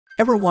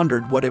Ever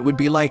wondered what it would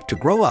be like to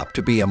grow up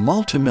to be a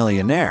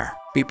multimillionaire?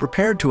 Be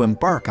prepared to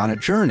embark on a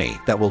journey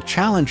that will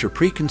challenge your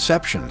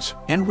preconceptions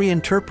and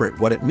reinterpret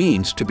what it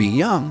means to be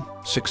young,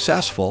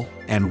 successful,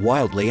 and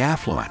wildly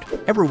affluent.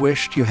 Ever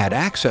wished you had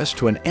access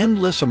to an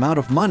endless amount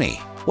of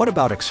money? What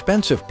about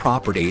expensive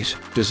properties,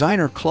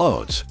 designer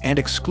clothes, and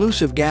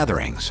exclusive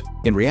gatherings?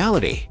 In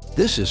reality,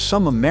 this is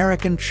some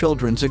American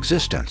children's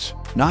existence,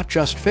 not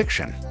just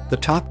fiction. The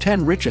top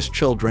 10 richest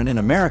children in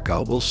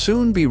America will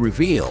soon be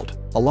revealed,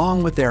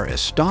 along with their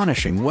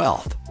astonishing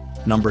wealth.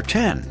 Number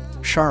 10.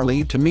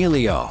 Charli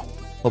D'Amelio.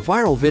 A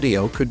viral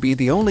video could be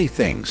the only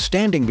thing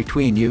standing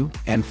between you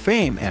and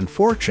fame and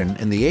fortune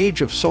in the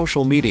age of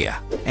social media,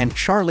 and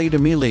Charli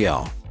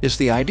D'Amelio is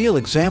the ideal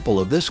example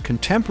of this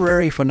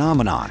contemporary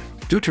phenomenon.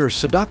 Due to her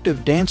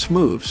seductive dance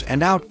moves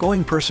and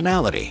outgoing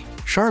personality,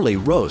 Charli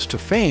rose to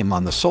fame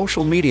on the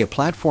social media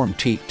platform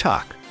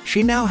TikTok.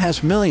 She now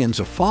has millions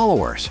of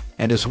followers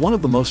and is one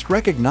of the most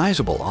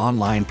recognizable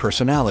online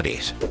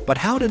personalities. But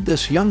how did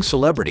this young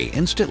celebrity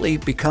instantly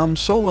become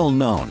so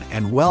well-known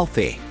and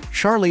wealthy?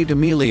 Charli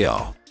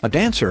D'Amelio, a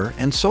dancer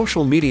and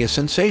social media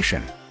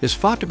sensation, is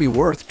thought to be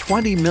worth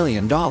 $20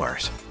 million.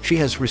 She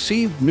has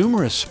received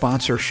numerous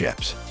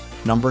sponsorships.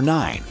 Number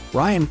 9.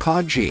 Ryan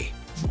Coogee.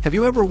 Have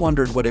you ever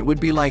wondered what it would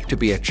be like to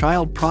be a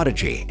child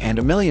prodigy and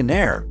a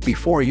millionaire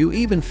before you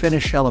even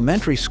finish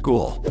elementary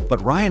school?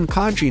 But Ryan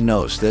Coogee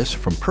knows this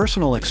from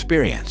personal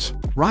experience.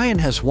 Ryan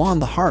has won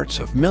the hearts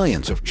of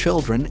millions of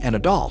children and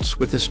adults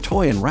with his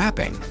toy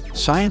unwrapping,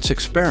 science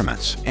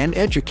experiments, and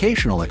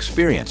educational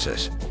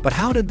experiences. But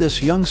how did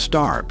this young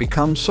star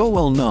become so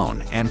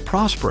well-known and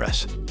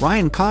prosperous?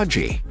 Ryan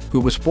Coogee, who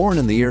was born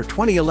in the year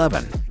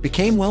 2011,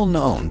 became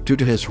well-known due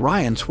to his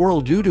Ryan's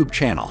World YouTube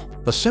channel.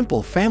 A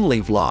simple family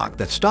vlog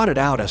that started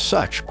out as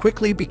such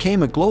quickly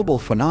became a global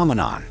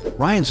phenomenon.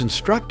 Ryan's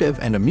instructive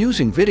and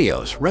amusing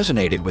videos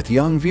resonated with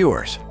young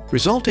viewers,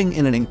 resulting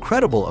in an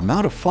incredible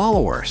amount of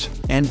followers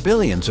and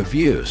billions of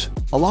views.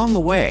 Along the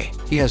way,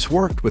 he has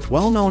worked with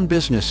well-known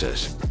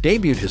businesses,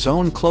 debuted his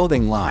own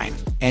clothing line,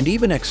 and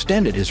even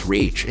extended his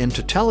reach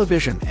into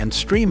television and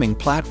streaming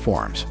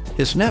platforms.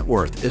 His net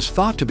worth is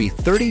thought to be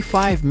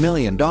 $35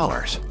 million.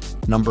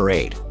 Number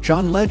 8.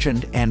 John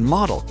Legend and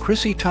model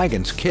Chrissy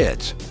Teigen's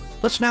kids.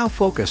 Let's now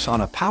focus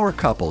on a power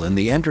couple in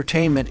the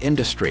entertainment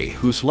industry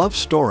whose love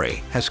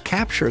story has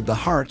captured the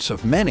hearts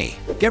of many.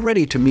 Get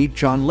ready to meet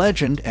John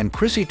Legend and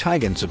Chrissy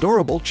Teigen's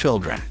adorable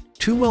children,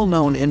 two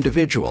well-known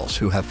individuals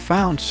who have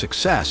found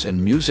success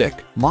in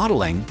music,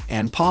 modeling,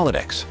 and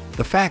politics.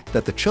 The fact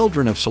that the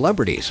children of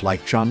celebrities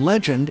like John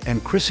Legend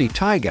and Chrissy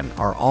Teigen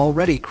are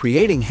already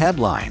creating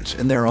headlines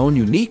in their own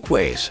unique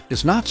ways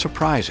is not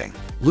surprising.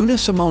 Luna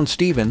Simone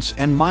Stevens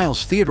and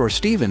Miles Theodore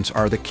Stevens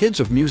are the kids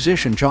of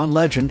musician John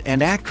Legend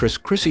and actress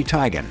Chrissy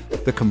Teigen.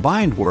 The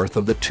combined worth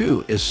of the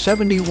two is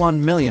 $71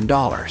 million.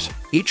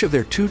 Each of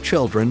their two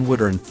children would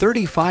earn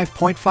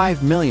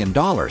 $35.5 million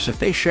if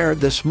they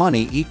shared this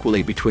money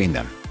equally between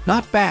them.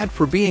 Not bad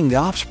for being the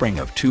offspring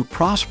of two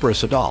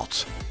prosperous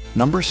adults.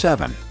 Number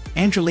 7.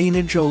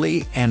 Angelina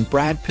Jolie and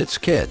Brad Pitt's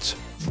kids.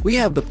 We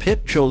have the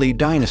Pitt-Jolie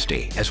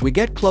dynasty as we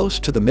get close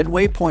to the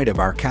midway point of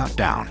our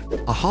countdown.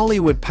 A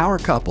Hollywood power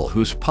couple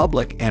whose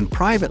public and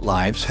private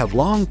lives have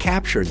long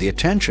captured the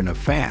attention of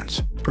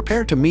fans.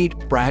 Prepare to meet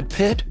Brad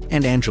Pitt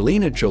and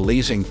Angelina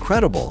Jolie's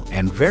incredible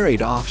and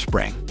varied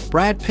offspring.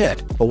 Brad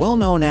Pitt, a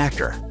well-known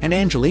actor, and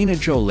Angelina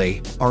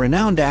Jolie, a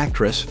renowned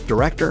actress,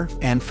 director,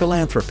 and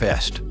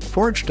philanthropist,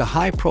 forged a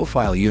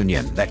high-profile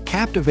union that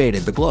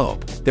captivated the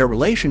globe. Their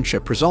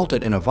relationship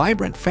resulted in a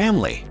vibrant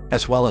family,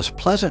 as well as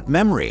pleasant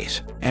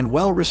memories and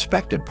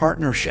well-respected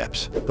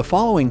partnerships. The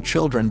following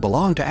children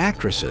belong to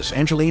actresses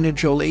Angelina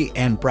Jolie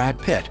and Brad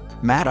Pitt: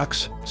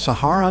 Maddox,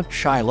 Sahara,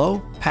 Shiloh,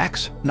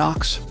 Pax,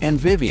 Knox, and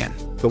Vivian.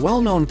 The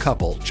well-known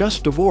couple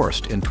just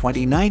divorced in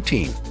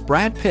 2019.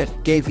 Brad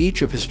Pitt gave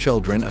each of his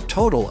children a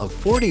total of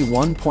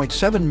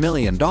 $41.7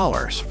 million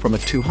from a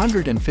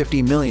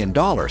 $250 million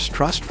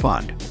trust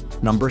fund.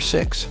 Number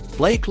 6.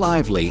 Blake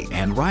Lively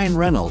and Ryan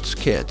Reynolds'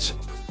 kids.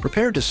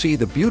 Prepare to see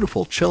the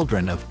beautiful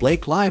children of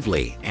Blake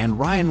Lively and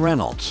Ryan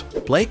Reynolds.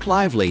 Blake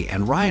Lively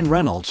and Ryan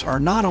Reynolds are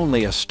not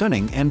only a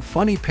stunning and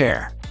funny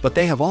pair, but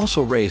they have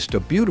also raised a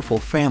beautiful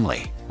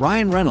family.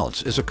 Ryan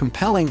Reynolds is a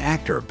compelling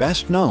actor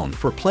best known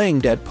for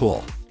playing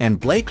Deadpool, and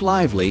Blake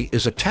Lively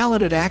is a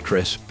talented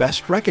actress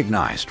best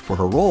recognized for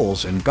her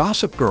roles in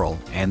Gossip Girl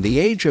and The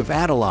Age of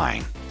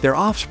Adeline. Their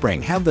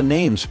offspring have the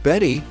names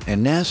Betty,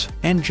 Inez,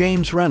 and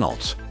James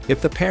Reynolds.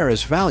 If the pair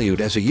is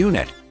valued as a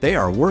unit, they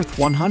are worth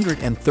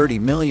 $130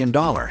 million.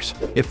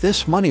 If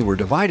this money were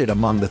divided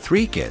among the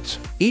three kids,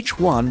 each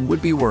one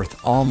would be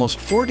worth almost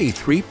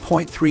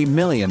 $43.3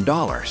 million.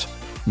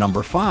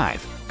 Number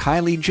 5.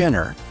 Kylie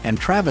Jenner and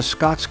Travis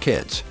Scott's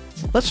kids.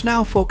 Let's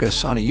now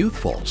focus on a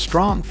youthful,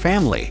 strong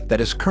family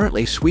that is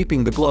currently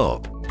sweeping the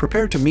globe.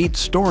 Prepare to meet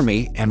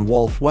Stormi and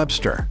Wolf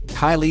Webster,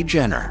 Kylie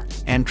Jenner,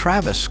 and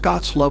Travis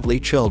Scott's lovely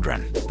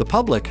children. The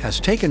public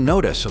has taken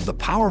notice of the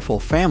powerful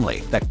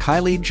family that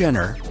Kylie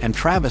Jenner and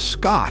Travis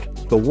Scott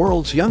the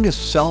world's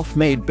youngest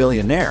self-made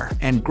billionaire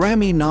and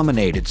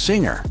Grammy-nominated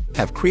singer,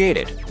 have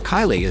created.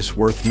 Kylie is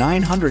worth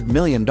 $900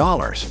 million,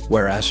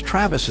 whereas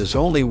Travis is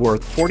only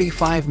worth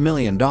 $45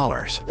 million.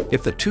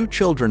 If the two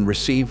children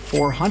receive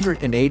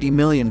 $480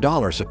 million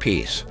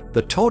apiece,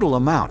 the total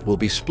amount will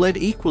be split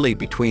equally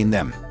between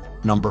them.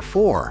 Number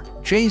 4.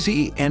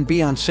 Jay-Z and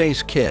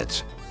Beyoncé's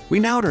kids. We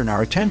now turn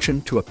our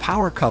attention to a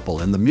power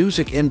couple in the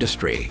music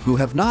industry who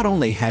have not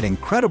only had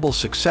incredible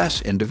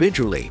success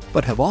individually,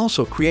 but have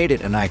also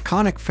created an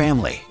iconic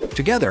family.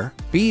 Together,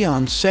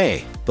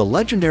 Beyoncé, the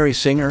legendary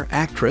singer,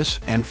 actress,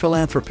 and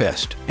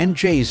philanthropist, and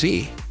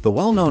Jay-Z, the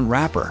well-known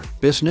rapper,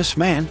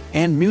 businessman,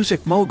 and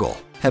music mogul,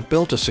 have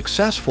built a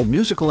successful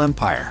musical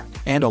empire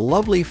and a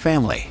lovely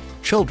family.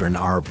 Children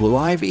are Blue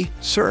Ivy,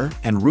 Sir,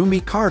 and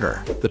Rumi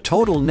Carter. The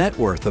total net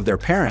worth of their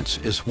parents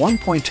is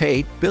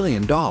 $1.8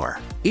 billion.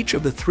 Each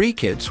of the 3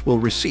 kids will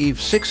receive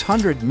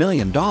 $600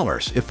 million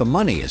if the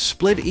money is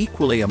split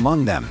equally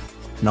among them.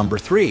 Number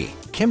 3.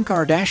 Kim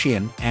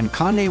Kardashian and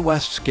Kanye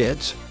West's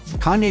kids.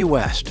 Kanye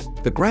West,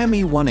 the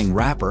Grammy-winning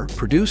rapper,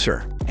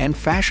 producer, and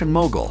fashion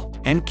mogul,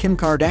 and Kim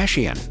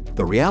Kardashian,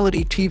 the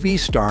reality TV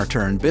star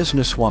turned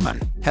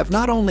businesswoman, have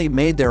not only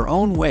made their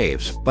own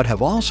waves but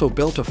have also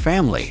built a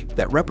family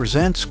that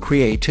represents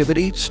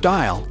creativity,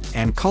 style,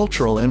 and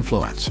cultural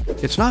influence.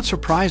 It's not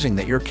surprising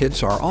that your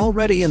kids are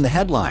already in the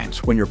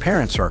headlines when your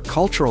parents are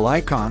cultural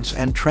icons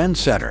and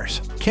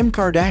trendsetters. Kim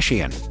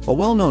Kardashian, a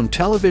well-known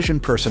television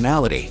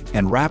personality,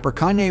 and rapper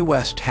Kanye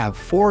West have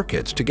 4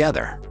 kids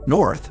together: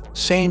 North,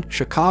 Saint,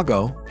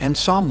 Chicago, and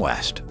Sam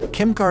West.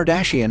 Kim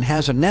Kardashian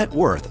has a net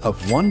worth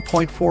of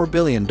 $1.4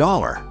 billion,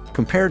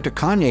 compared to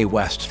Kanye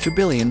West's $2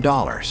 billion.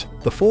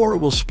 The 4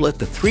 will split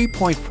the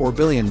 $3.4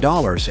 billion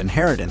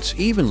inheritance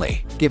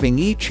evenly, giving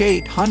each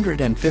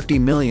 $850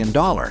 million.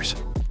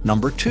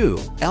 Number 2.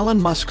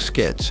 Elon Musk's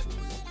kids.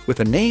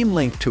 With a name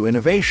linked to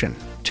innovation,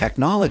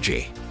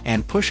 technology,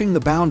 and pushing the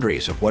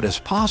boundaries of what is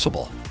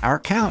possible, our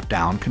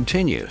countdown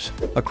continues.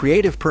 A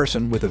creative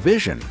person with a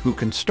vision who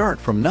can start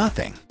from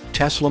nothing.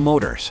 Tesla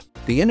Motors.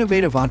 The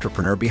innovative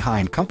entrepreneur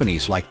behind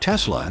companies like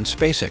Tesla and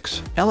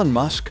SpaceX, Elon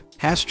Musk,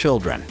 has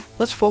children.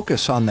 Let's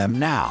focus on them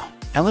now.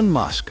 Elon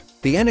Musk,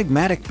 the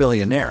enigmatic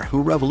billionaire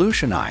who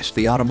revolutionized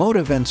the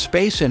automotive and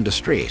space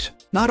industries,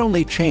 not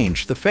only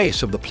changed the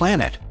face of the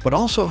planet, but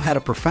also had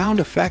a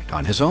profound effect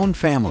on his own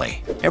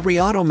family. Every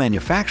auto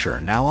manufacturer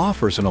now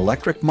offers an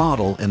electric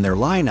model in their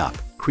lineup,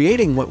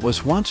 creating what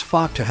was once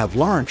thought to have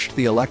launched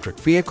the electric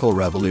vehicle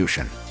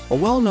revolution. A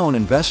well-known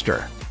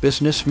investor,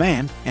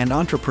 businessman, and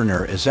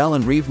entrepreneur is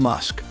Elon Reeve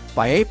Musk.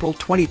 By April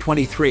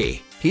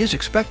 2023, he is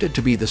expected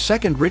to be the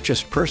second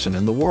richest person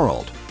in the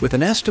world, with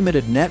an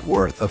estimated net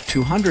worth of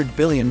 $200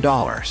 billion.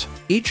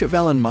 Each of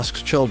Elon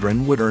Musk's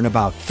children would earn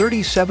about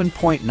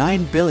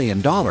 $37.9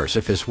 billion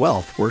if his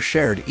wealth were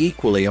shared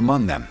equally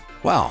among them.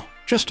 Well,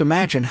 just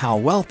imagine how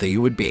wealthy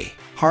you would be.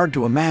 Hard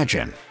to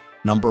imagine.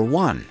 Number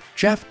 1.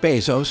 Jeff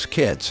Bezos'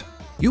 kids.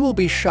 You will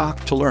be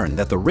shocked to learn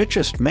that the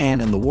richest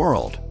man in the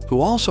world, who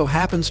also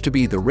happens to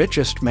be the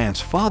richest man's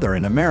father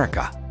in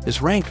America, is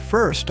ranked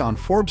first on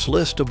Forbes'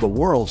 list of the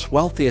world's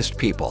wealthiest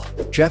people.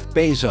 Jeff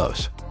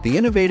Bezos, the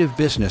innovative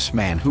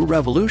businessman who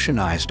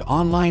revolutionized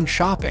online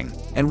shopping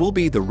and will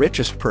be the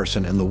richest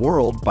person in the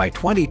world by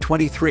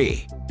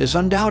 2023, is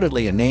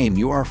undoubtedly a name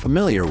you are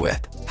familiar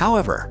with.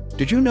 However,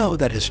 did you know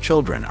that his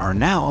children are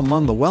now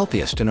among the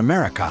wealthiest in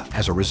America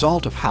as a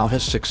result of how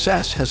his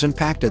success has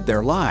impacted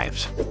their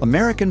lives?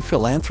 American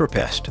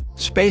philanthropist,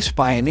 space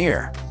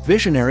pioneer,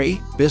 visionary,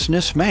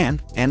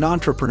 businessman, and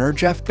entrepreneur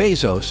Jeff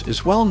Bezos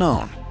is well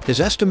known. His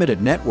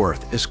estimated net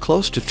worth is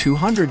close to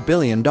 $200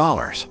 billion.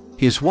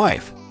 His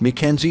wife,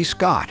 Mackenzie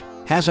Scott,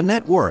 has a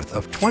net worth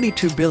of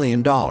 $22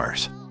 billion.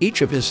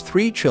 Each of his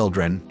 3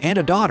 children and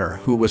a daughter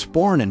who was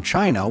born in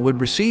China would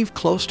receive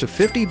close to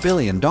 $50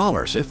 billion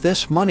if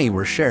this money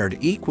were shared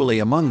equally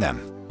among them,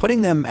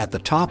 putting them at the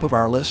top of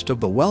our list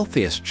of the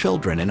wealthiest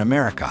children in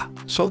America.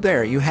 So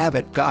there you have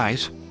it,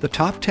 guys, the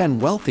top 10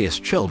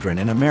 wealthiest children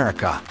in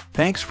America.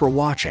 Thanks for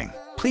watching.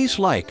 Please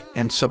like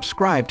and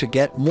subscribe to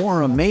get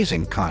more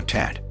amazing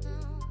content.